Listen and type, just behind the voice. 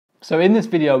So in this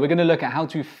video, we're going to look at how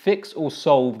to fix or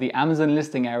solve the Amazon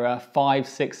listing error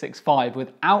 5665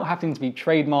 without having to be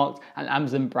trademarked and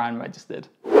Amazon brand registered.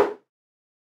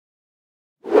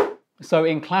 So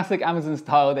in classic Amazon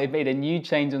style, they've made a new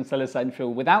change on Seller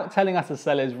Central without telling us as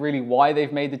sellers really why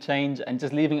they've made the change and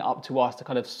just leaving it up to us to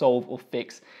kind of solve or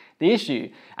fix the issue.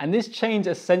 And this change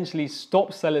essentially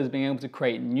stops sellers being able to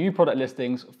create new product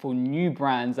listings for new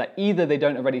brands that either they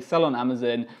don't already sell on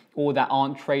Amazon or that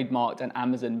aren't trademarked and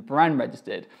Amazon brand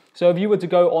registered. So if you were to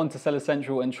go on to Seller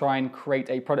Central and try and create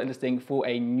a product listing for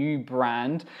a new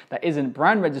brand that isn't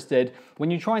brand registered,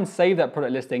 when you try and save that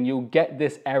product listing, you'll get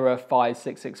this error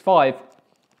 5665,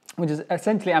 which is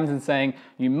essentially Amazon saying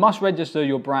you must register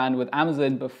your brand with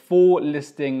Amazon before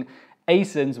listing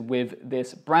ASINs with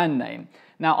this brand name.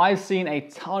 Now, I've seen a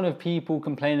ton of people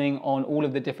complaining on all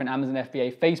of the different Amazon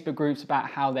FBA Facebook groups about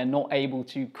how they're not able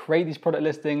to create these product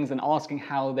listings and asking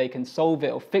how they can solve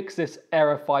it or fix this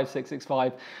error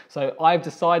 5665. So I've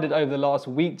decided over the last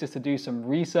week just to do some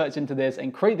research into this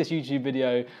and create this YouTube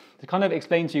video to kind of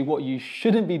explain to you what you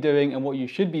shouldn't be doing and what you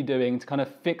should be doing to kind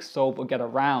of fix, solve, or get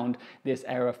around this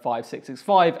error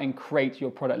 5665 and create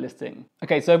your product listing.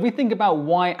 Okay, so if we think about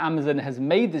why Amazon has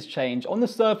made this change, on the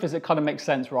surface it kind of makes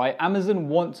sense, right? Amazon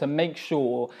want to make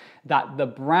sure that the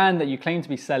brand that you claim to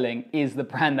be selling is the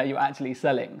brand that you're actually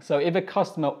selling. So if a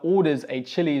customer orders a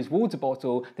Chili's water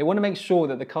bottle, they want to make sure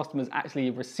that the customer is actually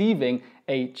receiving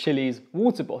a Chili's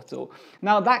water bottle.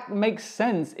 Now that makes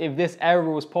sense if this error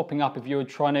was popping up if you were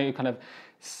trying to kind of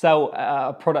sell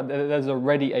a product that there's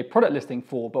already a product listing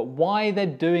for. But why they're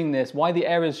doing this, why the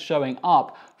error is showing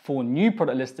up for new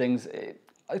product listings,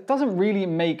 it doesn't really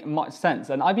make much sense.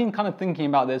 And I've been kind of thinking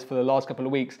about this for the last couple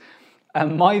of weeks.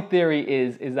 And my theory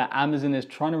is that Amazon is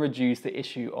trying to reduce the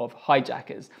issue of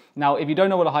hijackers. Now, if you don't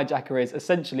know what a hijacker is,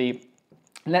 essentially,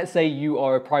 let's say you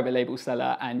are a private label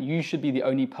seller and you should be the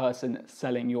only person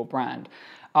selling your brand.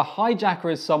 A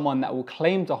hijacker is someone that will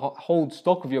claim to hold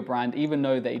stock of your brand even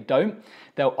though they don't.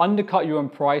 They'll undercut you on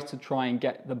price to try and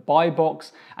get the buy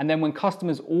box. And then when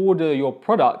customers order your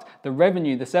product, the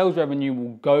revenue, the sales revenue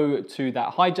will go to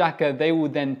that hijacker. They will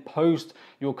then post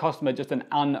your customer just an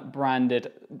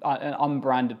unbranded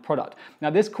product. Now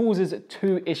this causes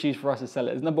two issues for us as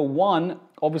sellers. Number one,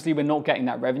 obviously we're not getting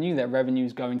that revenue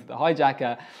is going to the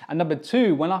hijacker. And number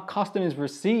two, when our customers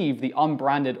receive the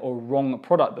unbranded or wrong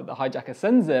product that the hijacker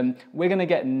sends them, we're gonna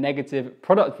get negative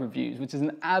product reviews, which is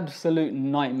an absolute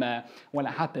nightmare when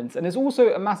it happens. And it's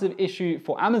also a massive issue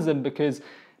for Amazon because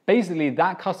basically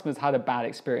that customer's had a bad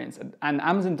experience and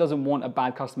Amazon doesn't want a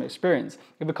bad customer experience.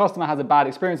 If a customer has a bad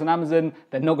experience on Amazon,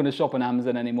 they're not going to shop on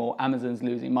Amazon anymore. Amazon's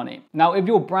losing money. Now, if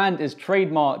your brand is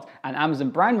trademarked and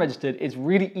Amazon brand registered, it's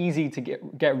really easy to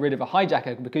get rid of a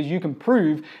hijacker because you can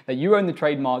prove that you own the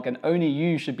trademark and only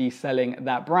you should be selling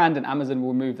that brand and Amazon will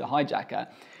remove the hijacker.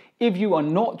 If you are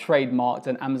not trademarked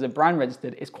and Amazon brand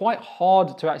registered, it's quite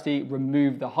hard to actually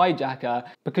remove the hijacker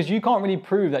because you can't really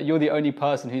prove that you're the only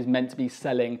person who's meant to be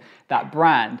selling that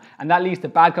brand. And that leads to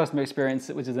bad customer experience,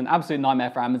 which is an absolute nightmare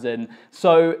for Amazon.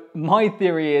 So my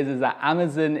theory is that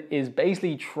Amazon is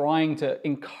basically trying to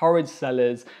encourage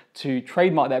sellers to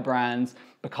trademark their brands,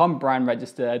 become brand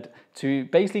registered, to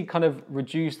basically kind of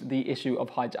reduce the issue of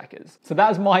hijackers. So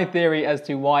that's my theory as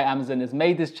to why Amazon has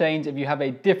made this change. If you have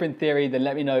a different theory, then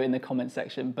let me know in the comment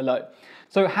section below.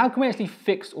 So how can we actually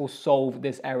fix or solve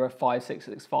this error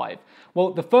 5665?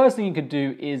 Well, the first thing you could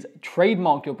do is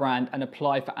trademark your brand and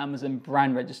apply for Amazon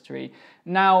brand registry.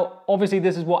 Now, obviously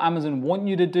this is what Amazon want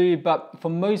you to do, but for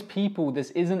most people,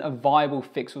 this isn't a viable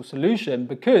fix or solution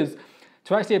because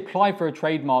to actually apply for a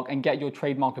trademark and get your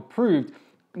trademark approved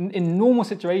in normal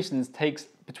situations takes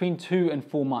between 2 and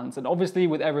 4 months. And obviously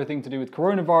with everything to do with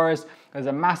coronavirus, there's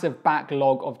a massive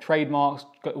backlog of trademarks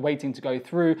waiting to go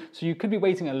through. So you could be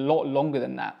waiting a lot longer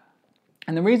than that.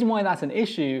 And the reason why that's an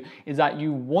issue is that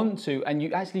you want to, and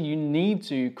you need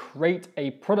to create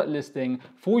a product listing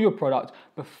for your product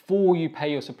before you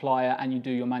pay your supplier and you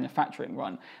do your manufacturing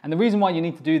run. And the reason why you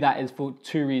need to do that is for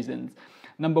 2 reasons.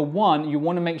 Number one, you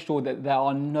want to make sure that there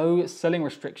are no selling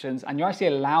restrictions and you're actually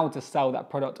allowed to sell that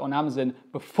product on Amazon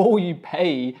before you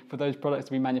pay for those products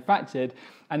to be manufactured.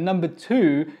 And number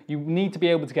two, you need to be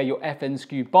able to get your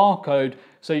FNSKU barcode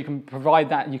so you can provide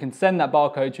that, you can send that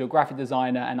barcode to your graphic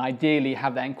designer and ideally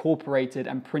have that incorporated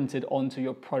and printed onto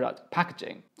your product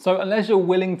packaging. So unless you're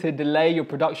willing to delay your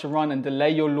production run and delay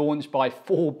your launch by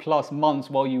 4+ months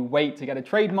while you wait to get a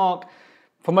trademark,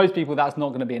 for most people that's not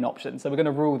going to be an option. So we're going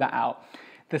to rule that out.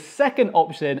 The second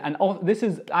option, and this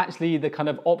is actually the kind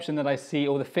of option that I see,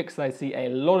 or the fix that I see a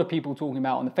lot of people talking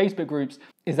about on the Facebook groups,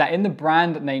 is that in the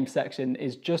brand name section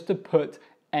is just to put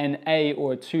NA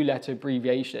or a 2-letter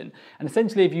abbreviation. And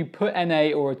essentially, if you put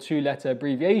NA or a 2-letter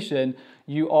abbreviation,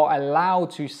 you are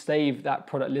allowed to save that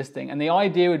product listing. And the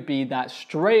idea would be that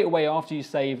straight away after you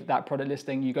save that product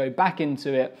listing, you go back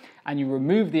into it and you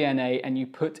remove the NA and you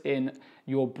put in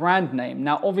your brand name.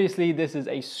 Now, obviously, this is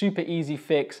a super easy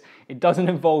fix. It doesn't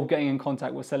involve getting in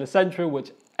contact with Seller Central,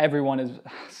 which everyone is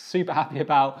super happy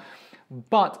about.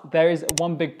 But there is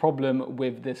one big problem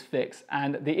with this fix.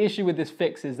 And the issue with this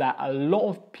fix is that a lot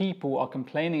of people are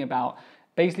complaining about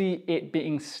basically it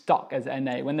being stuck as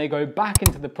NA. When they go back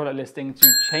into the product listing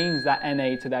to change that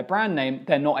NA to their brand name,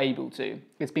 they're not able to.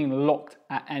 It's being locked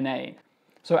at NA.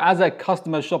 So as a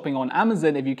customer shopping on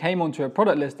Amazon, if you came onto a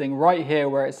product listing right here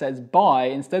where it says buy,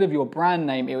 instead of your brand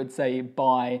name, it would say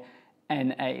buy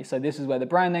NA. So this is where the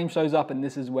brand name shows up and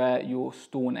this is where your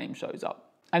store name shows up.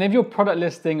 And if your product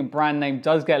listing brand name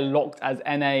does get locked as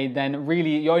NA, then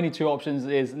really your only two options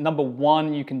is number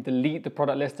one, you can delete the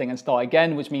product listing and start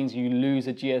again, which means you lose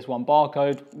a GS1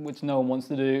 barcode, which no one wants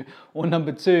to do. Or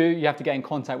number two, you have to get in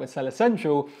contact with Seller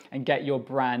Central and get your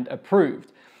brand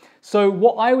approved. So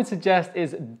what I would suggest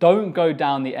is don't go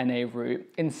down the NA route.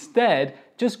 Instead,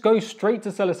 just go straight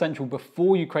to Seller Central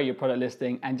before you create your product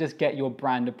listing and just get your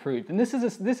brand approved. And this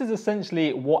is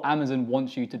essentially what Amazon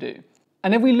wants you to do.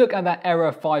 And if we look at that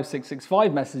error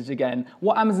 5665 message again,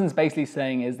 what Amazon's basically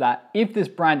saying is that if this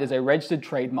brand is a registered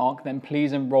trademark, then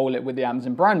please enroll it with the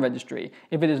Amazon brand registry.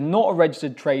 If it is not a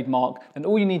registered trademark, then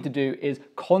all you need to do is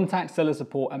contact seller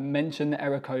support and mention the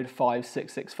error code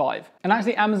 5665. And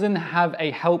actually Amazon have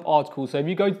a help article. So if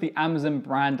you go to the Amazon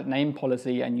brand name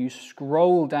policy and you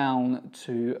scroll down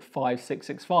to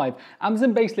 5665,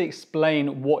 Amazon basically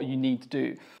explain what you need to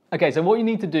do. Okay, so what you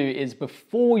need to do is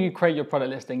before you create your product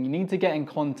listing, you need to get in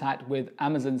contact with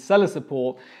Amazon seller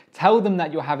support, tell them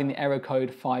that you're having the error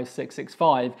code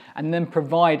 5665, and then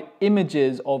provide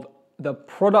images of the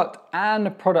product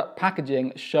and product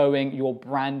packaging showing your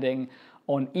branding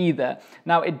on either.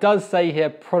 Now, it does say here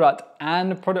product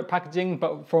and product packaging,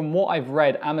 but from what I've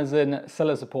read, Amazon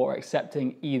seller support are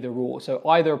accepting either or. So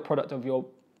either a product of your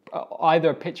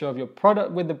either a picture of your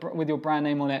product with your brand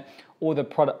name on it or the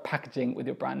product packaging with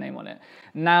your brand name on it.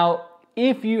 Now,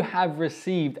 if you have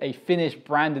received a finished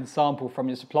branded sample from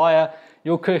your supplier,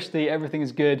 you're cushy, everything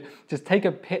is good. Just take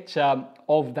a picture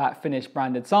of that finished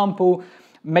branded sample,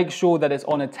 make sure that it's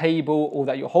on a table or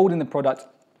that you're holding the product,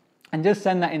 and just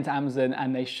send that into Amazon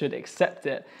and they should accept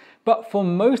it. But for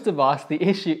most of us, the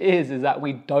issue is that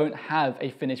we don't have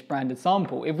a finished branded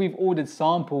sample. If we've ordered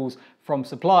samples from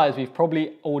suppliers, we've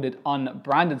probably ordered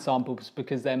unbranded samples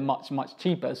because they're much, much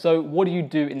cheaper. So what do you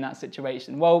do in that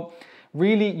situation? Well,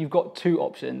 really, you've got two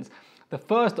options. The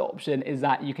first option is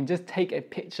that you can just take a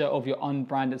picture of your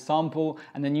unbranded sample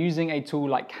and then using a tool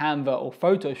like Canva or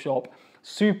Photoshop,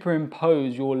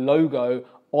 superimpose your logo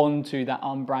onto that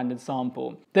unbranded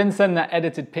sample. Then send that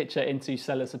edited picture into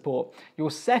seller support.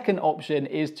 Your second option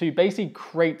is to basically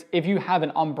create, if you have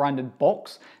an unbranded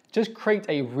box, just create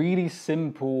a really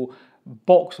simple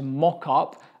box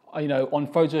mock-up, on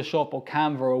Photoshop or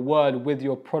Canva or Word with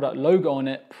your product logo on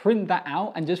it, print that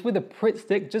out and just with a Pritt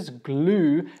stick, just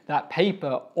glue that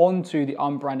paper onto the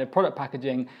unbranded product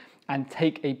packaging and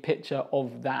take a picture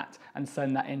of that and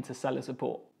send that into seller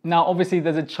support. Now, obviously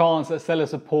there's a chance that seller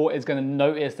support is going to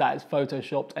notice that it's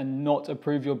photoshopped and not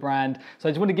approve your brand. So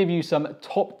I just want to give you some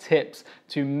top tips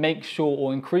to make sure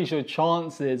or increase your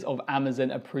chances of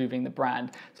Amazon approving the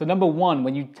brand. So number one,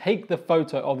 when you take the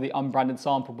photo of the unbranded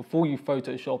sample before you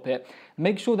Photoshop it,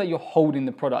 make sure that you're holding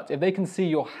the product. If they can see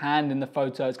your hand in the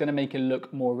photo, it's going to make it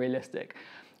look more realistic.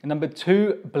 And number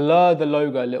two, blur the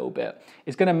logo a little bit.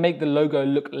 It's going to make the logo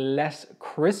look less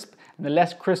crisp. And the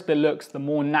less crisp it looks, the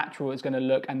more natural it's going to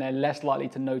look, and they're less likely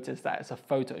to notice that it's a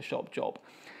Photoshop job.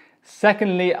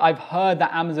 Secondly, I've heard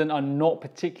that Amazon are not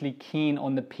particularly keen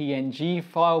on the PNG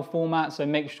file format, so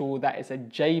make sure that it's a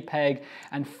JPEG.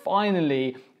 And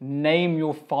finally, name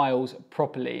your files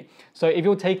properly. So if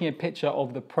you're taking a picture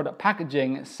of the product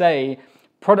packaging, say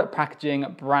product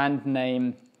packaging, brand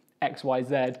name,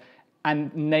 XYZ,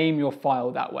 and name your file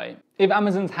that way. If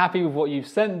Amazon's happy with what you've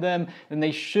sent them, then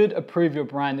they should approve your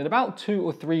brand in about 2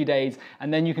 or 3 days,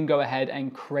 and then you can go ahead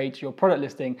and create your product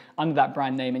listing under that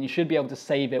brand name, and you should be able to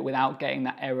save it without getting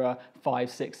that error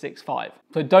 5665.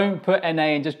 So don't put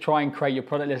NA and just try and create your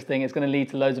product listing. It's going to lead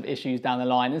to loads of issues down the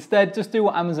line. Instead, just do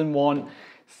what Amazon want.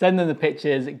 Send them the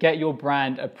pictures, get your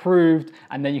brand approved,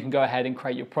 and then you can go ahead and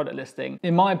create your product listing.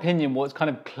 In my opinion, what's kind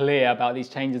of clear about these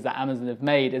changes that Amazon have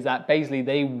made is that basically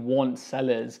they want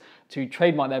sellers to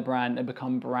trademark their brand and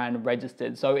become brand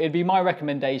registered. So it'd be my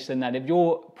recommendation that if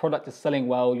your product is selling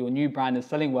well, your new brand is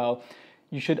selling well,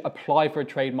 you should apply for a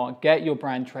trademark, get your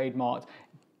brand trademarked,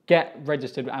 get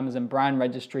registered with Amazon Brand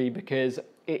Registry, because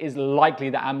it is likely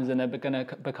that Amazon are going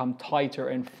to become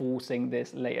tighter enforcing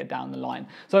this later down the line.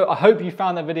 So I hope you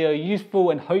found that video useful,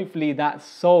 and hopefully that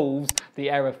solves the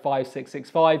error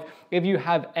 5665. If you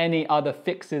have any other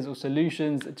fixes or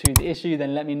solutions to the issue,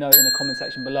 then let me know in the comment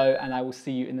section below, and I will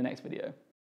see you in the next video.